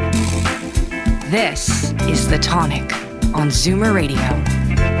 This is The Tonic on Zoomer Radio.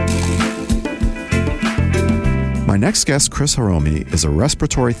 My next guest, Chris Hiromi, is a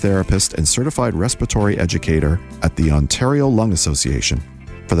respiratory therapist and certified respiratory educator at the Ontario Lung Association.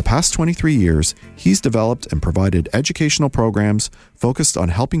 For the past 23 years, he's developed and provided educational programs focused on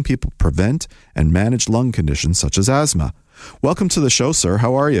helping people prevent and manage lung conditions such as asthma. Welcome to the show, sir.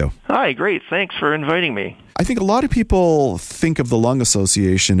 How are you? Hi, great. Thanks for inviting me. I think a lot of people think of the Lung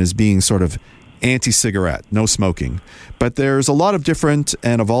Association as being sort of anti-cigarette, no smoking. But there's a lot of different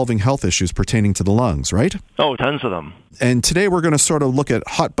and evolving health issues pertaining to the lungs, right? Oh, tons of them. And today we're going to sort of look at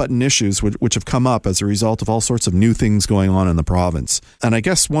hot-button issues which have come up as a result of all sorts of new things going on in the province. And I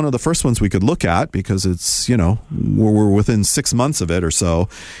guess one of the first ones we could look at, because it's, we're within 6 months of it or so,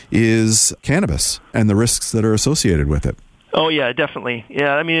 is cannabis and the risks that are associated with it. Oh, yeah, definitely.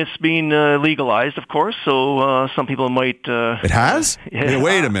 Yeah, I mean, it's been legalized, of course, so some people might... It has? Yeah.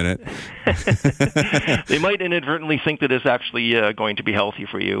 Wait a minute. They might inadvertently think that it's actually going to be healthy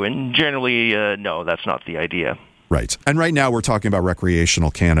for you, and generally, no, that's not the idea. Right. And right now we're talking about recreational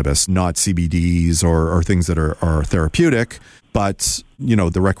cannabis, not CBDs or things that are therapeutic. but,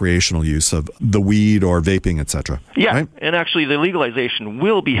 the recreational use of the weed or vaping, etc. Yeah, right? And actually the legalization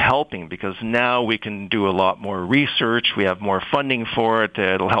will be helping because now we can do a lot more research. We have more funding for it.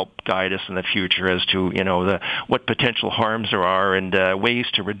 It'll help guide us in the future as to, what potential harms there are and ways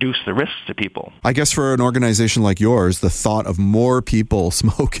to reduce the risks to people. I guess for an organization like yours, the thought of more people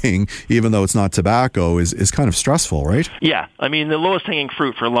smoking, even though it's not tobacco, is kind of stressful, right? Yeah. I mean, the lowest hanging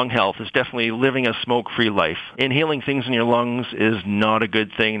fruit for lung health is definitely living a smoke-free life. Inhaling things in your lungs is not a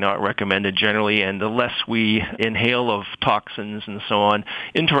good thing, not recommended generally, and the less we inhale of toxins and so on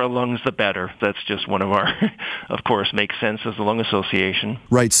into our lungs, the better. That's just one of our, of course, makes sense as a lung association.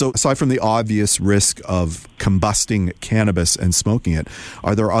 Right. So aside from the obvious risk of combusting cannabis and smoking it,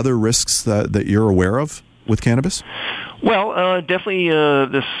 are there other risks that you're aware of with cannabis? Well, definitely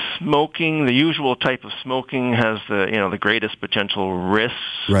the smoking, the usual type of smoking has the greatest potential risks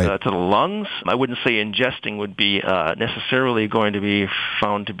to the lungs. I wouldn't say ingesting would be necessarily going to be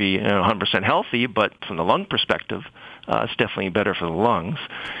found to be 100% healthy, but from the lung perspective, it's definitely better for the lungs.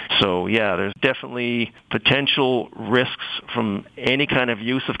 So, yeah, there's definitely potential risks from any kind of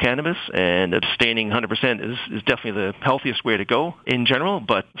use of cannabis, and abstaining 100% is definitely the healthiest way to go in general,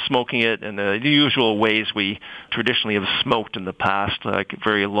 but smoking it in the usual ways we traditionally have smoked in the past, like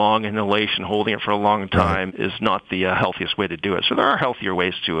very long inhalation, holding it for a long time, is not the healthiest way to do it. So there are healthier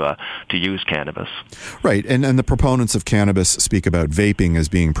ways to use cannabis. Right, and the proponents of cannabis speak about vaping as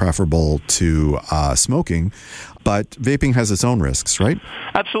being preferable to smoking. But vaping has its own risks, right?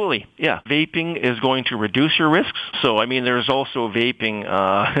 Absolutely, yeah. Vaping is going to reduce your risks. So, I mean, there's also a vaping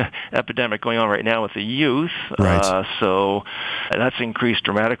epidemic going on right now with the youth. Right. So that's increased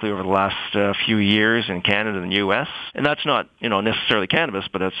dramatically over the last few years in Canada and the U.S. And that's not, necessarily cannabis,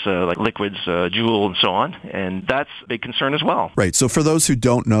 but it's like liquids, Juul, and so on. And that's a big concern as well. Right. So for those who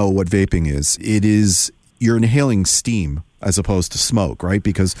don't know what vaping is, you're inhaling steam as opposed to smoke, right?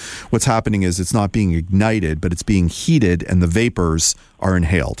 Because what's happening is it's not being ignited, but it's being heated and the vapors are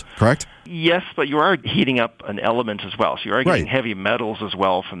inhaled, correct? Yes, but you are heating up an element as well. So you are getting heavy metals as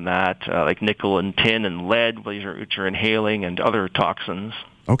well from that, like nickel and tin and lead, which you're inhaling, and other toxins.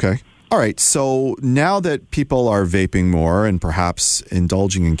 Okay. All right, so now that people are vaping more and perhaps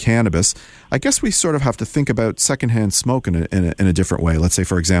indulging in cannabis, I guess we sort of have to think about secondhand smoke in a different way. Let's say,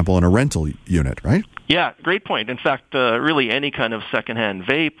 for example, in a rental unit, right? Yeah, great point. In fact, really any kind of secondhand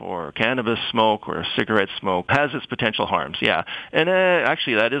vape or cannabis smoke or cigarette smoke has its potential harms, yeah. And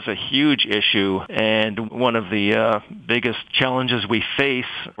actually that is a huge issue, and one of the biggest challenges we face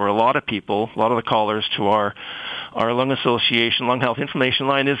for a lot of people, a lot of the callers to our Lung Association Lung Health Information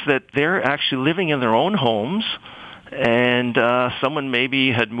Line, is that they're actually living in their own homes, and someone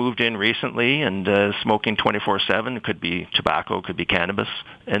maybe had moved in recently and smoking 24/7. It could be tobacco, it could be cannabis,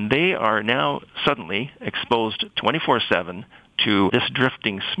 and they are now suddenly exposed 24/7 to this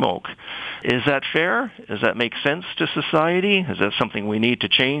drifting smoke. Is that fair? Does that make sense to society? Is that something we need to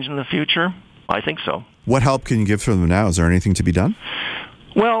change in the future? I think so. What help can you give for them now? Is there anything to be done?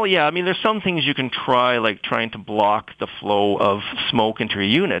 Well, yeah, I mean, there's some things you can try, like trying to block the flow of smoke into your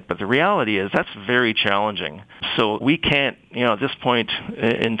unit, but the reality is that's very challenging. So we can't, at this point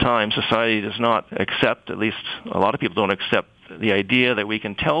in time, society does not accept, at least a lot of people don't accept, the idea that we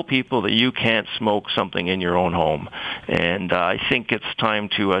can tell people that you can't smoke something in your own home. And I think it's time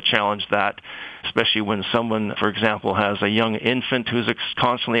to challenge that, especially when someone, for example, has a young infant who's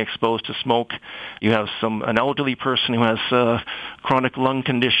constantly exposed to smoke. You have an elderly person who has a chronic lung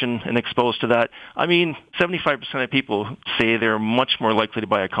condition and exposed to that. I mean, 75% of people say they're much more likely to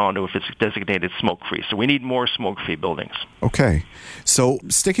buy a condo if it's designated smoke-free. So we need more smoke-free buildings. Okay. So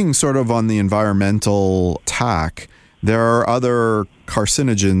sticking sort of on the environmental tack, there are other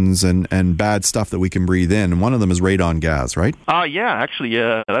carcinogens and bad stuff that we can breathe in, and one of them is radon gas, right? Yeah, actually,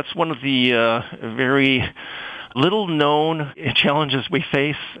 that's one of the very little-known challenges we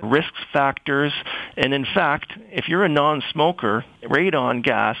face, risk factors. And in fact, if you're a non-smoker, radon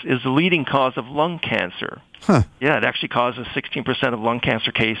gas is the leading cause of lung cancer. Huh. Yeah, it actually causes 16% of lung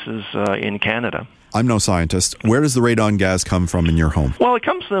cancer cases in Canada. I'm no scientist. Where does the radon gas come from in your home? Well, it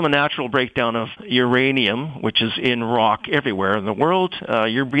comes from a natural breakdown of uranium, which is in rock everywhere in the world.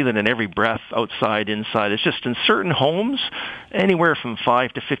 You're breathing in every breath, outside, inside. It's just in certain homes, anywhere from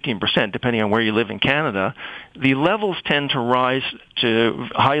 5 to 15%, depending on where you live in Canada. The levels tend to rise to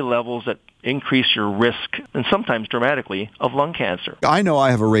high levels that increase your risk, and sometimes dramatically, of lung cancer. I know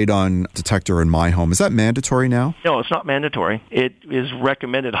I have a radon detector in my home. Is that mandatory now? No, it's not mandatory. It is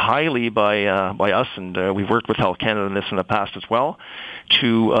recommended highly by us, and we've worked with Health Canada on this in the past as well,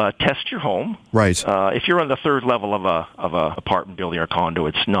 to test your home. Right. If you're on the third level of a apartment building or condo,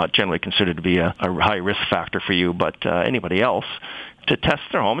 it's not generally considered to be a high risk factor for you, but anybody else, to test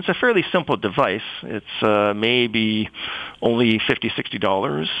their home. It's a fairly simple device. It's maybe only $50,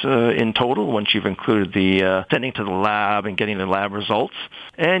 $60 in total once you've included the sending to the lab and getting the lab results.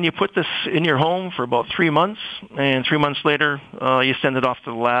 And you put this in your home for about 3 months, and 3 months later you send it off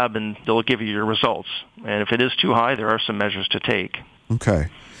to the lab and they'll give you your results. And if it is too high, there are some measures to take. Okay.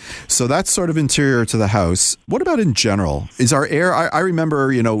 So that's sort of interior to the house. What about in general? Is our air, I remember,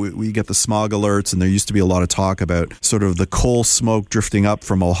 we get the smog alerts, and there used to be a lot of talk about sort of the coal smoke drifting up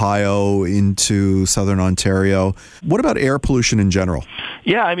from Ohio into southern Ontario. What about air pollution in general?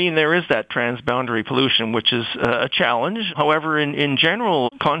 Yeah, I mean, there is that transboundary pollution, which is a challenge. However, in general,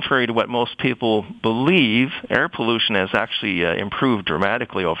 contrary to what most people believe, air pollution has actually improved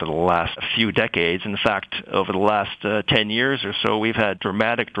dramatically over the last few decades. In fact, over the last 10 years or so, we've had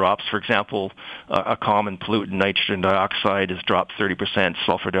dramatic drops. For example, a common pollutant, nitrogen dioxide, has dropped 30%,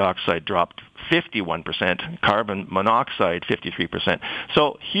 sulfur dioxide dropped 51%, carbon monoxide 53%.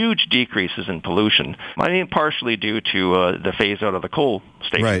 So huge decreases in pollution. I mean, partially due to the phase out of the coal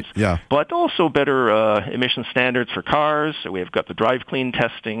stations. Right, yeah. But also better emission standards for cars. So we've got the drive clean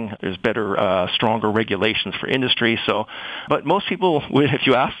testing. There's better, stronger regulations for industry. So, but most people, if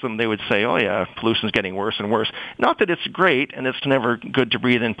you ask them, they would say, oh yeah, pollution's getting worse and worse. Not that it's great, and it's never good to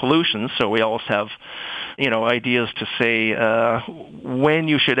breathe in pollution. So we always have, ideas to say when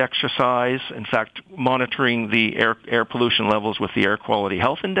you should exercise. In fact, monitoring the air pollution levels with the Air Quality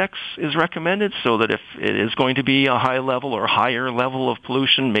Health Index is recommended, so that if it is going to be a high level or higher level of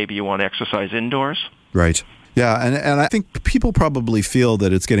pollution, maybe you want to exercise indoors. Right. Yeah, and I think people probably feel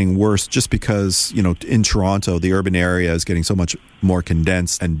that it's getting worse just because, in Toronto, the urban area is getting so much more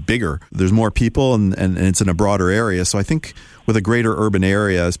condensed and bigger. There's more people and it's in a broader area. So I think with a greater urban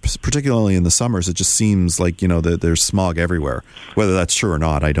area, particularly in the summers, it just seems like, that there's smog everywhere. Whether that's true or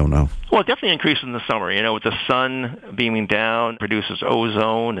not, I don't know. Well, it definitely increases in the summer. With the sun beaming down, produces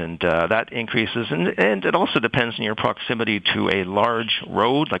ozone, and that increases. And it also depends on your proximity to a large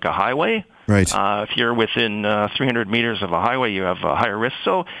road, like a highway. Right. If you're within 300 meters of a highway, you have a higher risk.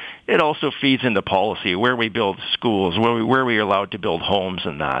 So it also feeds into policy, where we build schools, where we are allowed to build homes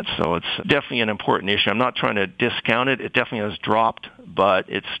and that. So it's definitely an important issue. I'm not trying to discount it. It definitely has dropped, but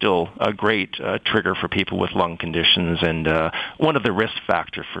it's still a great trigger for people with lung conditions, and one of the risk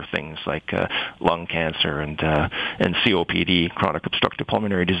factors for things like lung cancer and COPD, chronic obstructive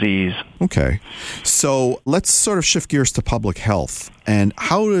pulmonary disease. Okay. So let's sort of shift gears to public health. And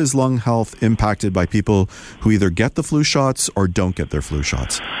how is lung health impacted by people who either get the flu shots or don't get their flu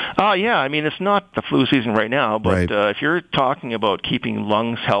shots? Yeah, I mean, it's not the flu season right now, but right. If you're talking about keeping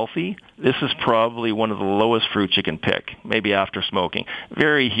lungs healthy, this is probably one of the lowest fruits you can pick, maybe after smoking.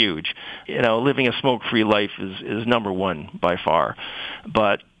 Very huge. Living a smoke-free life is number one by far.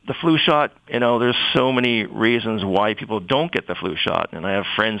 But the flu shot, there's so many reasons why people don't get the flu shot. And I have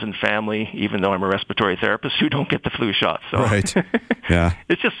friends and family, even though I'm a respiratory therapist, who don't get the flu shot. So right. Yeah.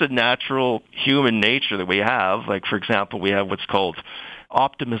 It's just a natural human nature that we have. Like, for example, we have what's called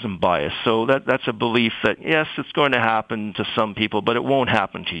optimism bias. So that's a belief that, yes, it's going to happen to some people, but it won't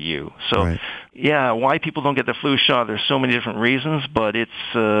happen to you. So, right. Yeah, why people don't get the flu shot, there's so many different reasons, but it's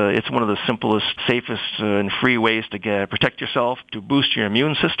one of the simplest, safest, and free ways to protect yourself, to boost your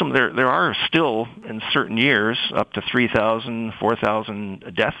immune system. There are still, in certain years, up to 3,000,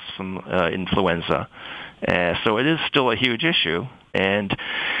 4,000 deaths from influenza. So it is still a huge issue. And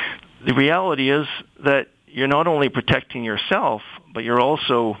the reality is that you're not only protecting yourself, but you're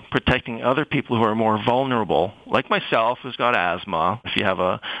also protecting other people who are more vulnerable, like myself, who's got asthma. If you have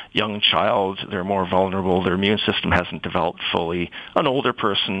a young child, they're more vulnerable. Their immune system hasn't developed fully. An older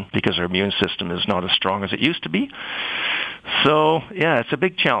person, because their immune system is not as strong as it used to be. So, yeah, it's a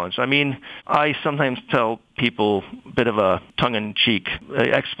big challenge. I mean, I sometimes tell people a bit of a tongue-in-cheek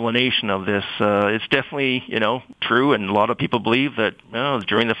explanation of this. It's definitely, true, and a lot of people believe that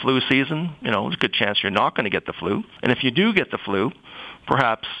during the flu season, there's a good chance you're not going to get the flu. And if you do get the flu,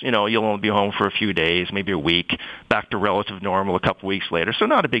 perhaps, you'll only be home for a few days, maybe a week, back to relative normal a couple weeks later, so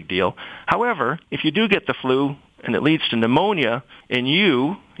not a big deal. However, if you do get the flu and it leads to pneumonia in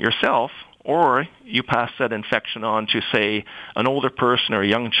you, yourself, or you pass that infection on to, say, an older person or a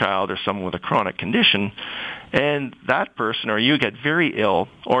young child or someone with a chronic condition, and that person or you get very ill,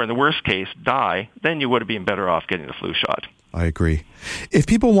 or in the worst case, die, then you would have been better off getting the flu shot. I agree. If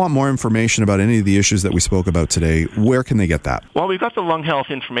people want more information about any of the issues that we spoke about today, where can they get that? Well, we've got the Lung Health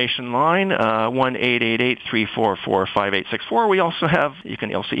Information Line, 1-888-344-5864. You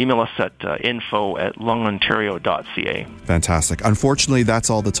can also email us at info@lungontario.ca. Fantastic. Unfortunately, that's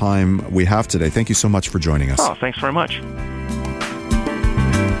all the time we have today. Thank you so much for joining us. Oh, thanks very much.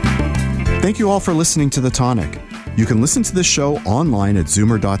 Thank you all for listening to The Tonic. You can listen to this show online at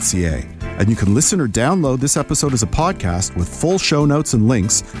zoomer.ca. And you can listen or download this episode as a podcast with full show notes and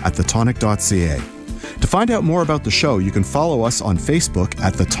links at thetonic.ca. To find out more about the show, you can follow us on Facebook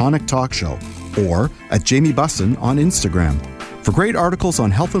at The Tonic Talk Show or at Jamie Bussin on Instagram. For great articles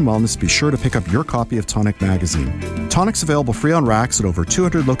on health and wellness, be sure to pick up your copy of Tonic Magazine. Tonic's available free on racks at over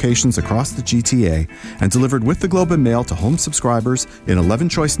 200 locations across the GTA and delivered with the Globe and Mail to home subscribers in 11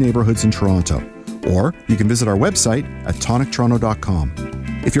 choice neighborhoods in Toronto. Or you can visit our website at tonictoronto.com.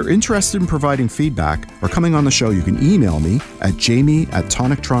 If you're interested in providing feedback or coming on the show, you can email me at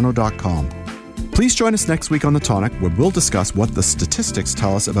jamie@tonictoronto.com. Please join us next week on The Tonic, where we'll discuss what the statistics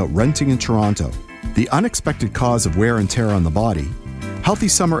tell us about renting in Toronto, the unexpected cause of wear and tear on the body, healthy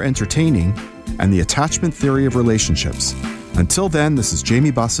summer entertaining, and the attachment theory of relationships. Until then, this is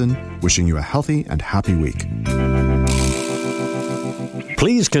Jamie Bussin, wishing you a healthy and happy week.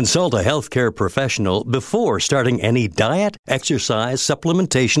 Please consult a healthcare professional before starting any diet, exercise,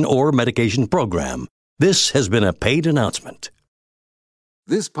 supplementation, or medication program. This has been a paid announcement.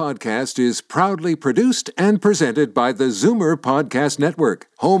 This podcast is proudly produced and presented by the Zoomer Podcast Network,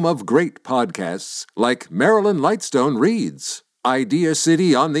 home of great podcasts like Marilyn Lightstone Reads, Idea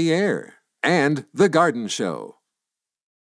City on the Air, and The Garden Show.